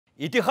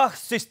ইতিহাস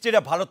সৃষ্টিৰে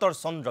ভাৰতৰ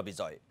চন্দ্ৰ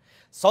বিজয়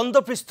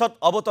চন্দ্ৰপৃষ্ঠত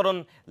অৱতৰণ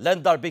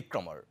লেণ্ডাৰ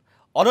বিক্ৰমৰ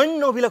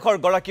অনন্য অভিলেখৰ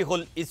গৰাকী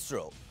হ'ল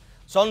ইছৰো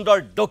চন্দ্ৰৰ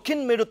দক্ষিণ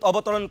মেৰুত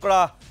অৱতৰণ কৰা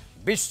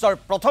বিশ্বৰ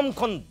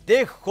প্ৰথমখন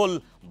দেশ হ'ল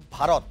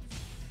ভাৰত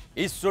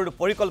ইছৰোৰ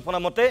পৰিকল্পনা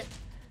মতে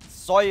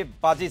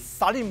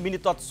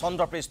 6:04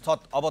 চন্দ্ৰপৃষ্ঠত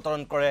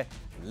অৱতৰণ কৰে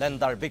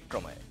লেণ্ডাৰ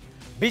বিক্ৰমে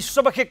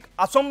বিশ্ববাসীক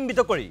আচম্বিত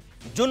কৰি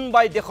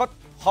জুনবাই দেশত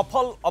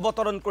সফল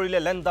অৱতৰণ কৰিলে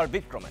লেণ্ডাৰ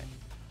বিক্ৰমে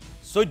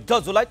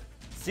 14 জুলাইত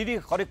শ্ৰী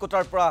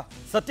হৰিকোটাৰ পৰা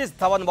সতীশ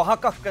ধাৱান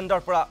মহাকাশ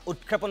কেন্দ্ৰৰ পৰা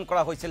উৎক্ষেপণ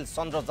কৰা হৈছিল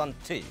চন্দ্ৰযান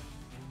 3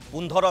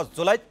 15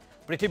 জুলাইত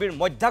পৃথিৱীৰ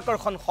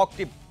মধ্যাকৰ্ষণ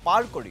শক্তি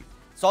পাৰ কৰি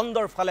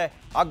চন্দ্ৰৰ ফালে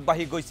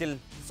আগবাঢ়ি গৈছিল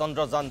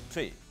চন্দ্ৰযান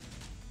 3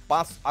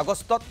 5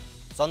 আগষ্টত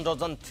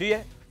চন্দ্ৰযান 3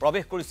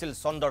 প্ৰৱেশ কৰিছিল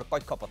চন্দ্ৰৰ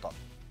কক্ষপথত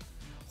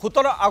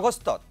 17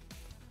 আগষ্টত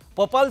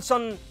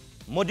প্ৰপালচন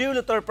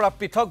মডিউলতৰ পৰা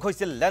পৃথক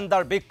হৈছিল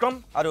লেণ্ডাৰ বিক্ৰম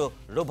আৰু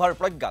ৰোভাৰ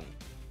প্ৰজ্ঞান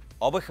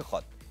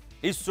অৱশেষত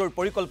ইছৰোৰ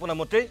পৰিকল্পনা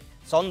মতে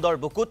চন্দ্ৰৰ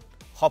বুকুত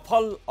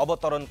সফল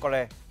অৱতৰণ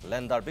কৰে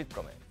লেণ্ডাৰ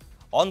বিক্ৰমে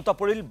অন্ত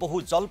পৰিল বহু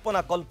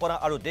জল্পনা কল্পনা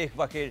আৰু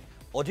দেশবাসীৰ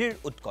অধীৰ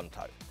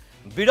উৎকণ্ঠাৰ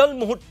বিৰল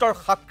মুহূৰ্তৰ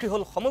সাক্ষী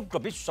হ'ল সমগ্ৰ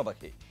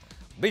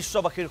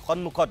বিশ্ববাসীৰ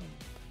সন্মুখত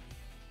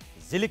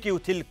জিলিকি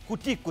উঠিল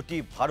কোটি কোটি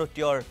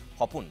ভাৰতীয়ৰ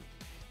সপোন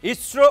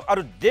ইছৰো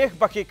আৰু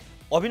দেশবাসীক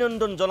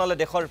অভিনন্দন জনালে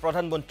দেশৰ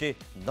প্ৰধানমন্ত্ৰী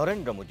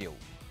নৰেন্দ্ৰ মোদীয়েও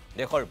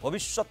দেশৰ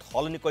ভৱিষ্যত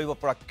সলনি কৰিব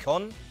পৰা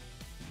ক্ষণ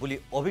বুলি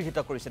অভিহিত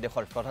কৰিছে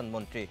দেশৰ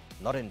প্ৰধানমন্ত্ৰী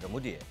নৰেন্দ্ৰ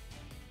মোদীয়ে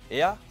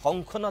এয়া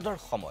সংসদৰ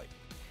সময়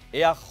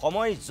এয়া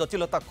সময়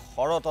জটিলতাক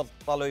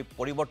সৰলতালৈ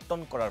পৰিৱৰ্তন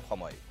কৰাৰ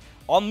সময়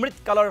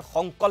অমৃতকালৰ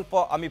সংকল্প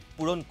আমি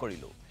পূৰণ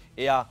কৰিলো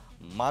এয়া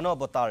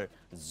মানৱতাৰ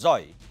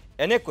জয়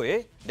এনেকৈ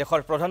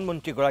দেশৰ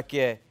প্ৰধানমন্ত্ৰী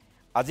গৰাকীয়ে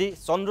আজি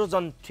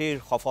চন্দ্ৰযান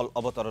 3 সফল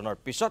অৱতৰণৰ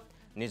পিছত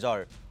নিজৰ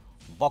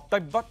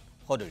বক্তব্যত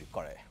সদৰি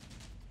কৰে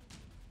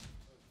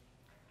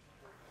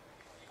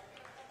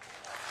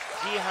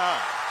जी हाँ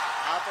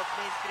आप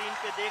अपनी स्क्रीन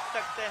पे देख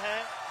सकते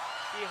हैं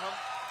कि हम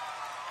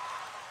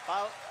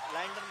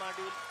लैंडर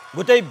मॉड्यूल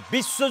গোটেই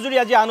বিশ্বজুৰি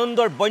আজি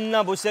আনন্দৰ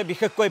বন্যা বৈছে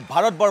বিশেষকৈ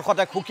ভাৰতবৰ্ষত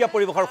এক সুকীয়া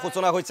পৰিৱেশৰ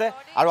সূচনা হৈছে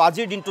আৰু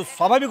আজিৰ দিনটো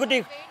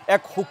স্বাভাৱিকতেই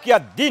এক সুকীয়া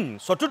দিন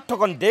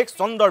চতুৰ্থখন দেশ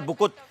চন্দ্ৰৰ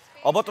বুকুত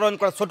অৱতৰণ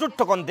কৰা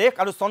চতুৰ্থখন দেশ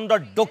আৰু চন্দ্ৰৰ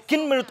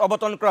দক্ষিণ মেৰুত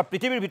অৱতৰণ কৰা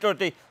পৃথিৱীৰ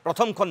ভিতৰতে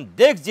প্ৰথমখন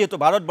দেশ যেহেতু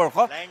ভাৰতবৰ্ষ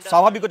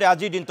স্বাভাৱিকতে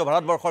আজিৰ দিনটো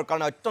ভাৰতবৰ্ষৰ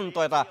কাৰণে অত্যন্ত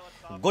এটা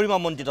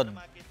গৰিমামণ্ডিত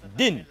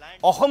দিন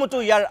অসমতো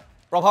ইয়াৰ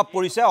প্ৰভাৱ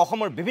পৰিছে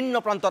অসমৰ বিভিন্ন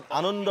প্ৰান্তত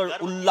আনন্দৰ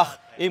উল্লাস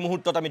এই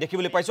মুহূৰ্তত আমি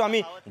দেখিবলৈ পাইছো আমি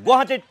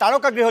গুৱাহাটীৰ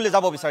তাৰকাগৃহলৈ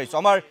যাব বিচাৰিছো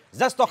আমাৰ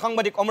জ্যেষ্ঠ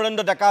সাংবাদিক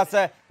অমৰেন্দ্ৰ ডেকা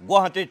আছে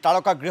গুৱাহাটীৰ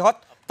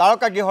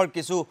তাৰকাগৃহৰ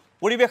কিছু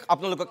পৰিৱেশ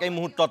আপোনালোকক এই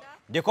মুহূৰ্তত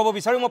দেখুৱাব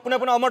বিচাৰো মই পুনে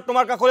পুনে অমৰ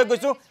তোমাৰ কাষলৈ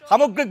গৈছো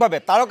সামগ্ৰিকভাৱে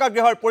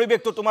তাৰকাগৃহৰ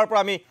পৰিৱেশটো তোমাৰ পৰা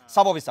আমি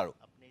চাব বিচাৰো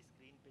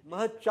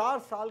महज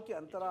 4 साल के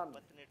अंतराल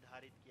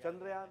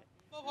चंद्रयान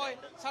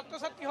ছাত্ৰ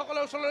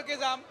ছাত্ৰীসকলৰ ওচৰলৈকে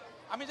যাম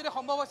আমি যদি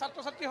সম্ভৱ হয় ছাত্ৰ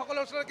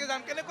ছাত্ৰীসকলৰ ওচৰলৈকে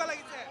যাম কেনেকুৱা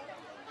লাগিছে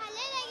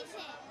ভালে লাগিছে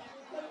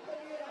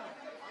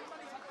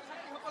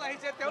সকল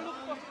আহিছে তেওঁলোক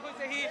উপস্থিত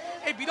হৈছে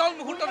এই বিৰল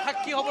মুহূৰ্তৰ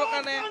সাক্ষী হ'বৰ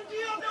কাৰণে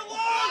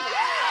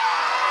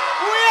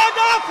We are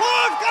the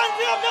fourth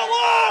country of the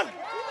world.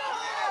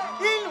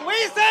 In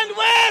West and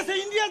West,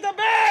 India is the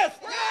best.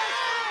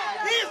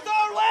 East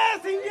or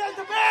West, India is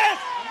the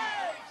best.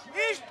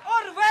 East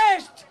or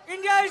West,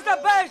 India is the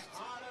best.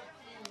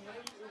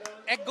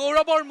 এক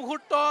গৌৰৱৰ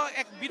মুহূৰ্ত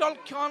এক বিৰল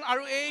ক্ষণ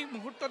আৰু এই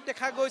মুহূৰ্তত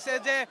দেখা গৈছে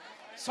যে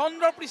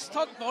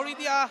চন্দ্ৰপৃষ্ঠত ভৰি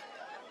দিয়া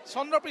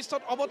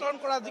চন্দ্ৰপৃষ্ঠত অৱতৰণ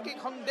কৰা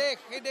যিকেইখন দেশ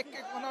সেই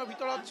দেশকেইখনৰ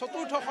ভিতৰত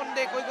চতুৰ্থখন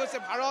দেশ হৈ গৈছে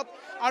ভাৰত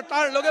আৰু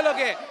তাৰ লগে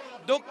লগে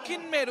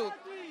দক্ষিণ মেৰুত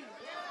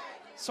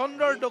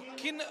চন্দ্ৰৰ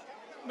দক্ষিণ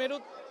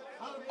মেৰুত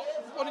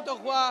উপনীত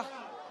হোৱা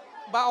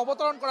বা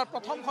অৱতৰণ কৰা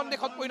প্ৰথমখন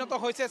দেশত পৰিণত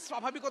হৈছে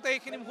স্বাভাৱিকতে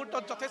এইখিনি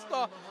মুহূৰ্তত যথেষ্ট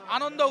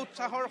আনন্দ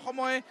উৎসাহৰ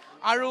সময়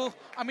আৰু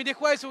আমি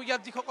দেখুৱাইছো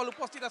ইয়াত যিসকল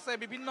উপস্থিত আছে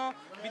বিভিন্ন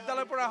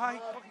বিদ্যালয়ৰ পৰা অহা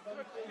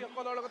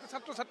শিক্ষকসকলৰ লগতে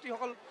ছাত্ৰ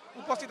ছাত্ৰীসকল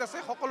উপস্থিত আছে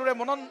সকলোৰে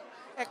মনত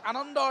এক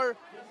আনন্দৰ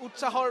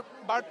উৎসাহৰ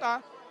বাৰ্তা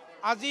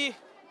আজি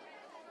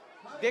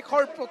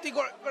দেশৰ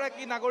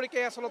প্ৰতিগৰাকী নাগৰিকে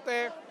আচলতে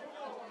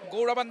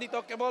গৌৰৱান্বিত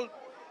কেৱল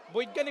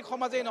বৈজ্ঞানিক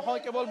সমাজেই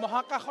নহয় কেৱল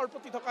মহাকাশৰ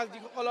প্ৰতি থকা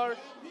যিসকলৰ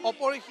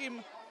অপৰিসীম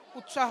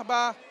উৎসাহ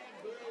বা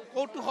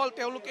কৌতূহল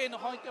তেওঁলোকেই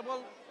নহয় কেৱল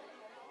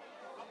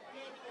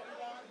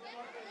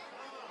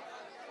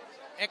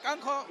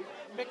একাংশ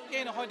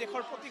ব্যক্তিয়েই নহয়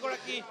দেশৰ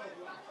প্ৰতিগৰাকী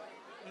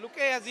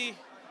লোকে আজি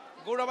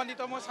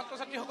গৌৰৱান্বিত মই ছাত্ৰ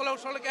ছাত্ৰীসকলৰ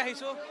ওচৰলৈকে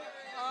আহিছোঁ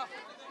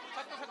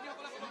ছাত্ৰ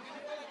ছাত্ৰীসকলক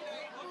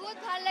বহুত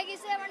ভাল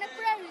লাগিছে মানে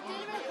পুৰা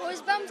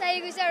ঘোষবাম চাই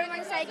গৈছে আৰু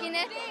মানে চাই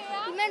কিনে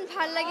ইমান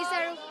ভাল লাগিছে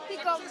আৰু কি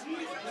ক'ম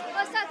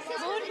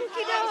বহুত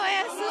সুখীত হৈ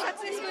আছোঁ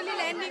ছাকচেছফুলি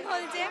লেণ্ডিং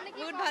হ'ল যে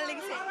বহুত ভাল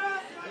লাগিছে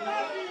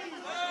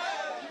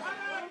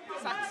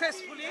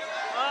সাকসেসফুলি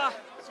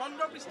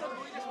চন্দ্ৰপৃষ্ঠত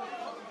গৈ গৈছে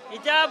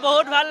এতিয়া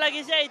বহুত ভাল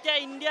লাগিছে এতিয়া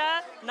ইন্ডিয়া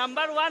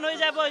নাম্বাৰ 1 হৈ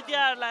যাব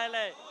এতিয়া লাহে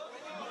লাহে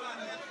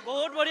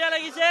বহুত বঢ়িয়া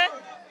লাগিছে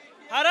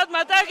ভাৰত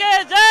মাতা কে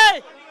জয়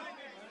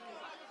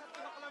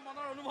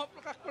মনৰ অনুভৱ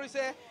প্ৰকাশ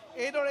কৰিছে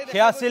এইদৰে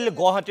সেয়া আছিল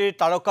গুৱাহাটীৰ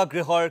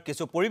তাৰকাগৃহৰ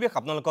কিছু পৰিৱেশ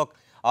আপোনালোকক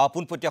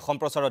পোনপটীয়া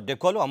সম্প্ৰচাৰত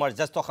দেখুৱালো আমাৰ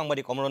জ্যেষ্ঠ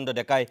সাংবাদিক অমৰেন্দ্ৰ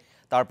ডেকাই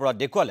তাৰ পৰা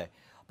দেখুৱালে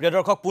প্ৰিয়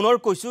দৰ্শক পুনৰ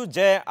কৈছো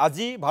যে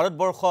আজি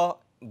ভাৰতবৰ্ষ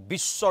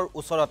বিশ্বৰ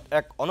ওচৰত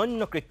এক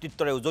অনন্য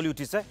কৃতিত্বৰে উজ্বলি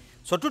উঠিছে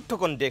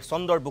চতুৰ্থখন দেশ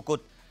চন্দ্ৰৰ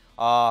বুকুত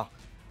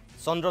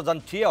চন্দ্ৰযান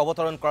 3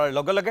 অৱতৰণ কৰাৰ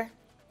লগে লগে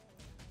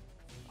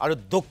আৰু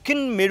দক্ষিণ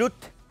মেৰুত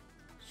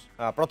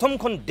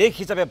প্ৰথমখন দেশ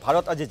হিচাপে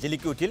ভাৰত আজি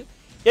জিলিকি উঠিল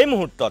এই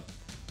মুহূৰ্তত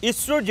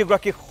ইছৰোৰ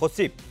জিঅ'গ্ৰাফিক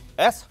সচিব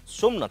এছ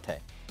সোমনাথে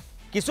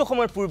কিছু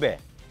সময়ৰ পূৰ্বে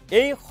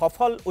এই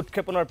সফল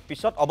উৎক্ষেপণৰ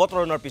পিছত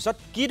অৱতৰণৰ পিছত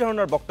কি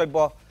ধৰণৰ বক্তব্য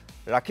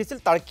ৰাখিছিল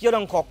তাৰ কিয়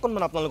অংশ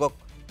অকণমান আপোনালোকক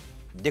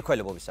দেখুৱাই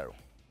ল'ব বিচাৰোঁ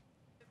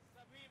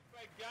सभी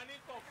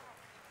वैज्ञानिकों को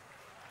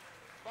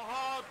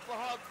बहुत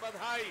बहुत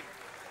बधाई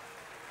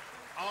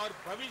और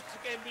भविष्य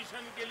के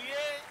मिशन के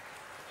लिए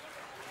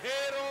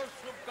ढेरों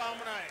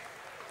शुभकामनाएं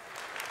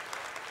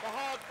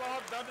बहुत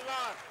बहुत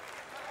धन्यवाद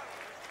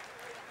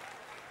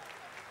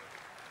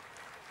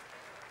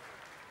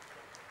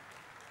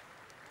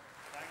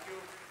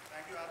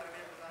Thank you,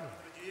 Adranee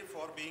Pradhanamantri ji,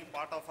 for being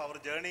part of our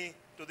journey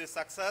to this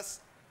success.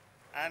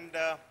 And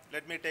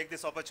let me take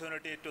this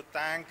opportunity to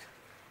thank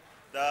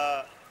the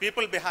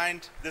people behind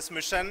this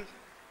mission,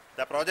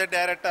 the project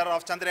director of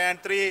Chandrayaan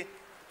 3.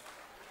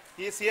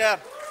 He is here.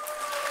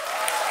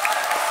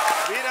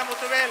 Veera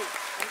Muthuvel,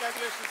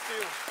 congratulations to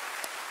you.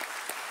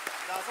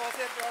 The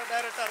associate project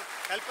director,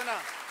 Kalpana,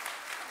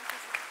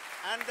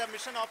 and the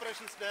mission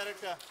operations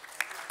director,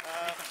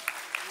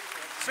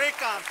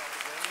 Srikanth.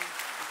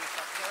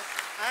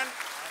 And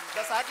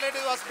the satellite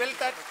was built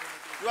at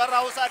your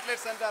house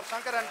satellite center,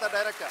 Shankar and the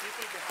director.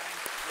 People behind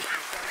this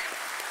mission,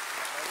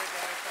 the project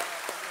director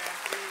of Chandrayaan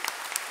 3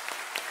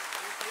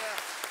 is here.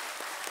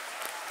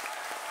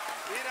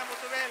 Veera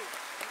Muthuvel,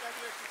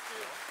 congratulations to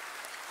you.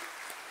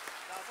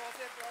 The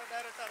associate project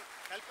director,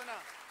 Kalpana,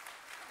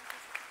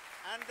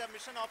 and the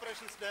mission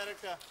operations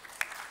director,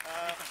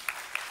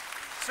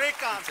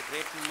 Srikanth. It's a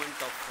great moment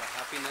of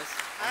happiness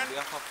on And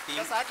behalf of team.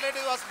 the satellite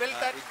was built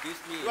at It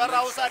gives me your immense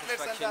house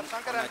satellite satisfaction center,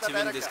 Shankar on and the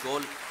achieving director. this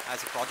goal as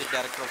a project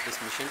director of this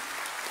mission.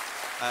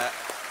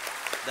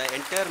 The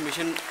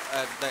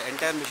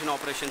entire mission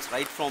operations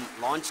right from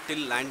launch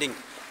till landing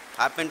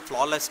happened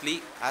flawlessly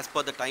as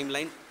per the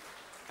timeline,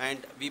 and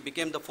we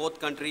became the 4th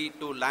country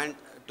to land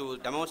to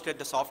demonstrate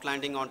the soft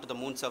landing onto the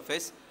moon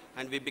surface,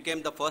 and we became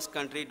the first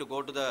country to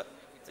go to the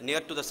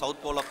near to the south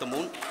pole of the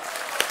moon.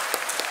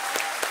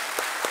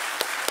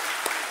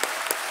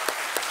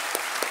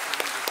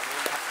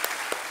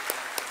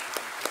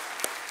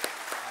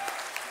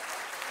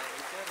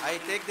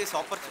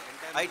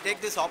 I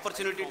take this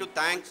opportunity to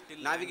thank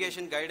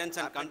navigation, guidance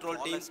and control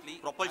team,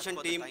 propulsion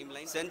team,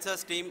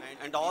 sensors team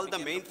and all the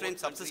mainframe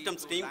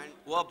subsystems team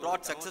who have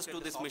brought success to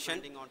this mission.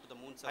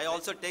 I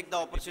also take the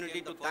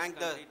opportunity to thank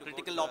the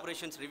Critical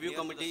Operations Review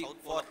Committee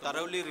for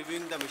thoroughly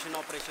reviewing the mission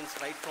operations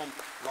right from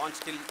launch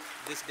till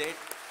this date.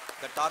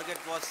 The target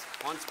was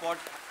on spot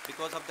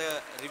because of the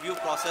review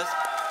process.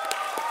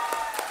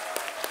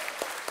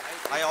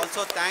 I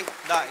also thank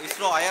the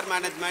ISRO higher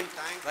management,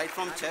 right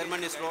from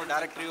Chairman ISRO,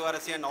 Director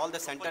URSC and all the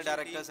center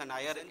directors and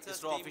higher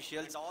ISRO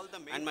officials.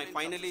 And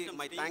finally,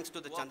 my thanks to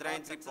the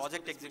Chandrayaan 3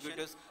 project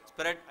executives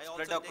spread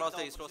across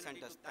the ISRO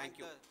centers. Thank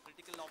you.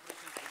 Critical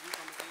Operations Review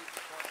Committee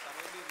for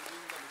thoroughly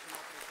reviewing the mission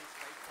operations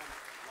right from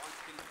launch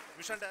till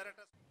Mission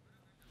director.